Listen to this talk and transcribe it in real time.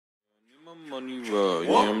money roll,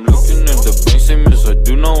 yeah, I'm looking at the bank, say miss, I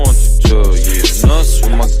do not want to jail, yeah, nuts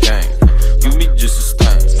with my gang, you be just a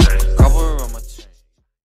stain, cover on my chain.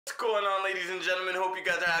 What's going on, ladies and gentlemen? Hope you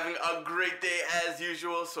guys are having a great day as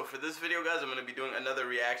usual. So for this video, guys, I'm going to be doing another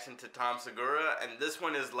reaction to Tom Segura, and this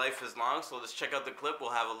one is Life is Long, so let's check out the clip.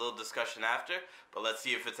 We'll have a little discussion after, but let's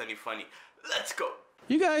see if it's any funny. Let's go!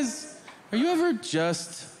 You guys, are you ever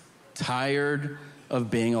just tired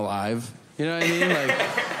of being alive? You know what I mean? Like,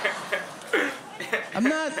 I'm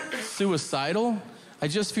not suicidal. I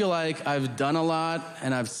just feel like I've done a lot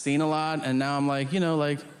and I've seen a lot, and now I'm like, you know,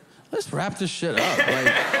 like, let's wrap this shit up. Like,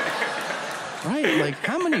 right? Like,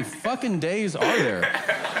 how many fucking days are there?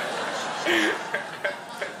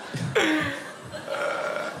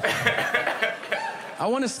 I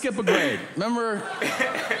want to skip a grade. Remember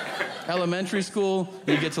elementary school?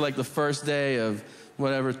 You get to like the first day of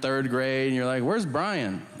whatever, third grade, and you're like, where's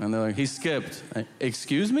Brian? And they're like, he skipped.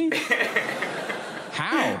 Excuse me?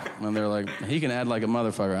 How? And they're like, he can add like a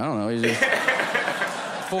motherfucker. I don't know. He's just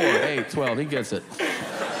 4, 8, 12. He gets it.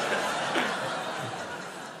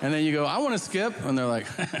 And then you go, I want to skip. And they're like,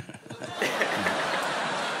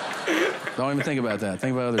 don't even think about that.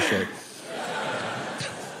 Think about other shit.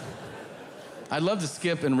 I'd love to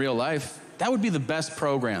skip in real life. That would be the best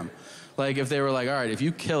program. Like if they were like, all right, if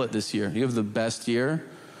you kill it this year, you have the best year,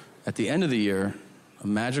 at the end of the year, a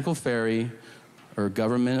magical fairy or a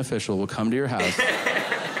government official will come to your house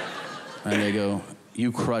and they go,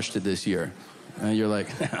 you crushed it this year. And you're like,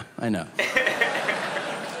 I know.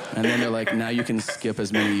 And then they're like, now you can skip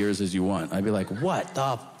as many years as you want. I'd be like, what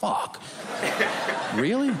the fuck?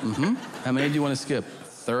 Really? Mm-hmm. How many do you want to skip?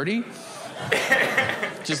 30?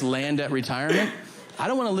 Just land at retirement? I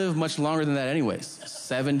don't want to live much longer than that anyways.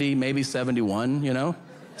 70, maybe 71, you know?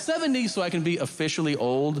 70 so I can be officially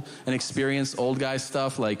old and experience old guy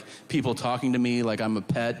stuff, like people talking to me like I'm a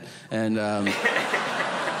pet. And you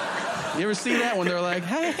ever see that when they're like,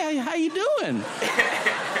 hey, how you doing?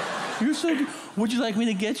 You're so good. Would you like me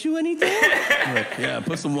to get you anything? I'm like, yeah,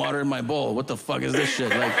 put some water in my bowl. What the fuck is this shit?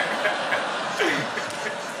 Like,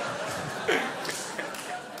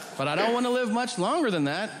 but I don't want to live much longer than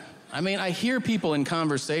that. I mean, I hear people in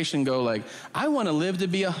conversation go like, I want to live to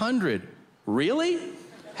be 100. Really?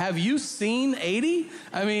 Have you seen 80?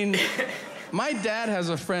 I mean, my dad has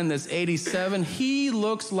a friend that's 87. He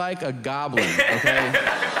looks like a goblin, okay?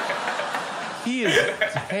 He is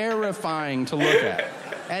terrifying to look at.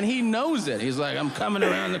 And he knows it. He's like, I'm coming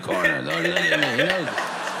around the corner. Don't look at me. He knows it.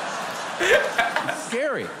 It's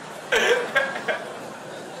scary.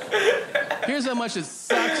 Here's how much it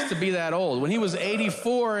sucks to be that old. When he was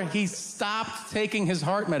 84, he stopped taking his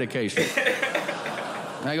heart medication.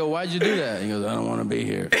 And I go, why'd you do that? He goes, I don't want to be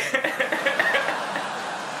here.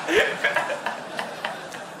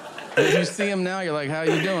 If you see him now, you're like, how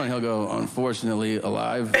you doing? He'll go, unfortunately,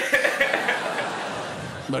 alive.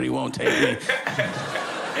 But he won't take me.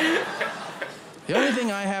 The only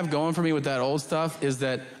thing I have going for me with that old stuff is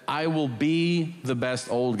that I will be the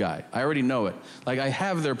best old guy. I already know it. Like, I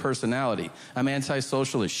have their personality. I'm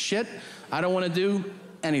antisocial as shit. I don't want to do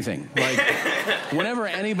anything. Like, whenever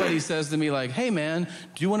anybody says to me, like, hey, man,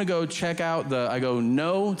 do you want to go check out the... I go,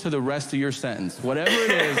 no to the rest of your sentence. Whatever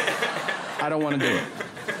it is, I don't want to do it.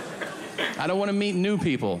 I don't want to meet new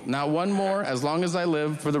people. Not one more, as long as I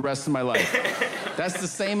live for the rest of my life. That's the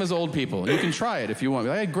same as old people. You can try it if you want. Be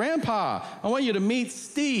like, hey, Grandpa, I want you to meet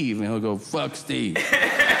Steve. And he'll go, fuck Steve.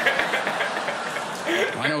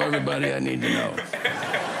 I know everybody I need to know.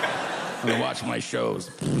 I'm gonna watch my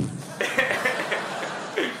shows.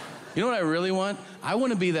 You know what I really want? I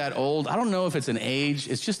want to be that old. I don't know if it's an age.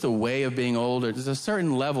 It's just a way of being old. There's a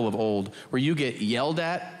certain level of old where you get yelled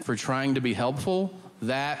at for trying to be helpful.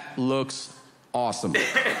 That looks awesome.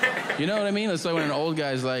 You know what I mean? It's like when an old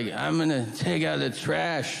guy's like, I'm gonna take out the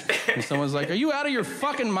trash. And someone's like, are you out of your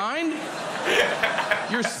fucking mind?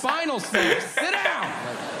 Your spinal snaps. Sit down.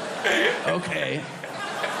 Like, okay.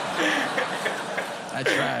 I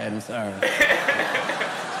tried, I'm sorry.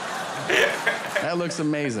 That looks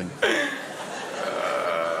amazing.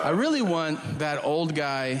 I really want that old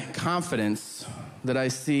guy confidence that I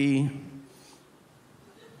see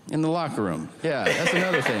in the locker room. Yeah, that's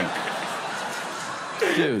another thing.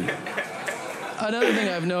 Dude, another thing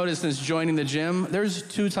I've noticed since joining the gym, there's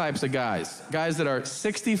 2 types of guys. Guys that are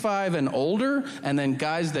 65 and older, and then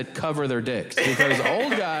guys that cover their dicks. Because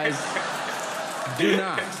old guys do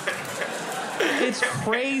not. It's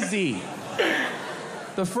crazy.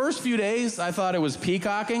 The first few days, I thought it was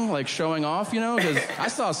peacocking, like showing off, you know? Because I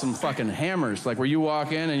saw some fucking hammers, like where you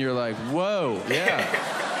walk in and you're like, whoa, yeah.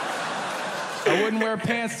 I wouldn't wear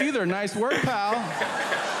pants either. Nice work, pal.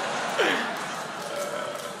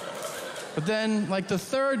 But then, like the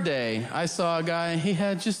third day, I saw a guy, he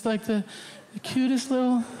had just like the cutest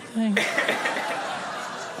little thing.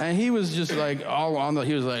 And he was just like all on the,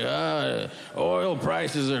 he was like, oil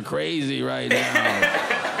prices are crazy right now.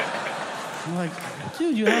 I'm like,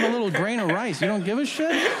 dude, you have a little grain of rice. You don't give a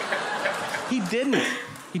shit? He didn't.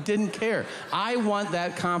 He didn't care. I want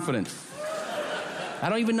that confidence. I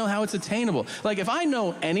don't even know how it's attainable. Like, if I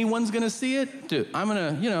know anyone's gonna see it, dude, I'm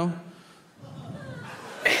gonna, you know,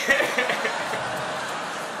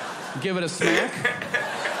 give it a smack.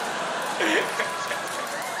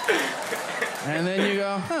 And then you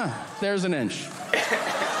go, huh, there's an inch.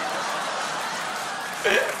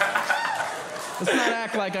 Let's not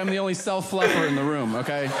act like I'm the only self-fluffer in the room,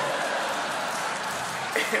 okay?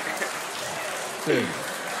 Dude.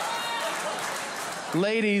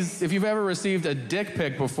 Ladies, if you've ever received a dick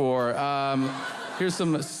pic before, here's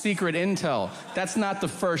some secret intel. That's not the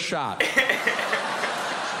first shot.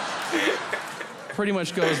 Pretty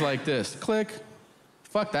much goes like this. Click.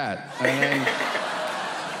 Fuck that. And then...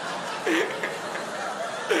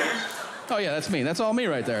 Oh yeah, that's me. That's all me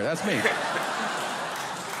right there. That's me.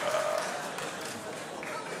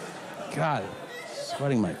 God,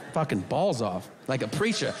 sweating my fucking balls off like a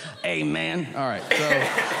preacher. Amen. All right, so.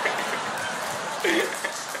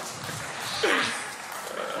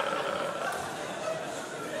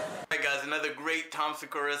 Alright guys, another great Tom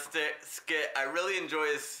Segura skit. I really enjoy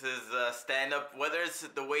his stand-up, whether it's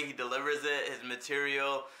the way he delivers it, his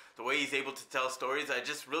material, the way he's able to tell stories. I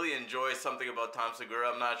just really enjoy something about Tom Segura.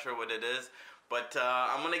 I'm not sure what it is, but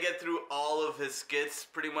I'm gonna get through all of his skits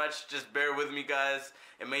pretty much. Just bear with me, guys.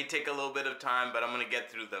 It may take a little bit of time, but I'm gonna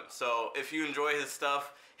get through them. So if you enjoy his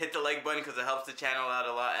stuff, hit the like button because it helps the channel out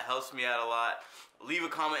a lot. It helps me out a lot. Leave a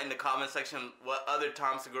comment in the comment section what other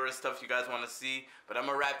Tom Segura stuff you guys want to see. But I'm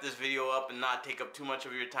gonna wrap this video up and not take up too much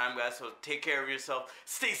of your time, guys. So take care of yourself.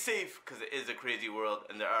 Stay safe, because it is a crazy world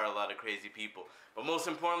and there are a lot of crazy people. But most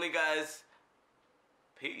importantly, guys,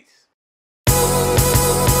 peace.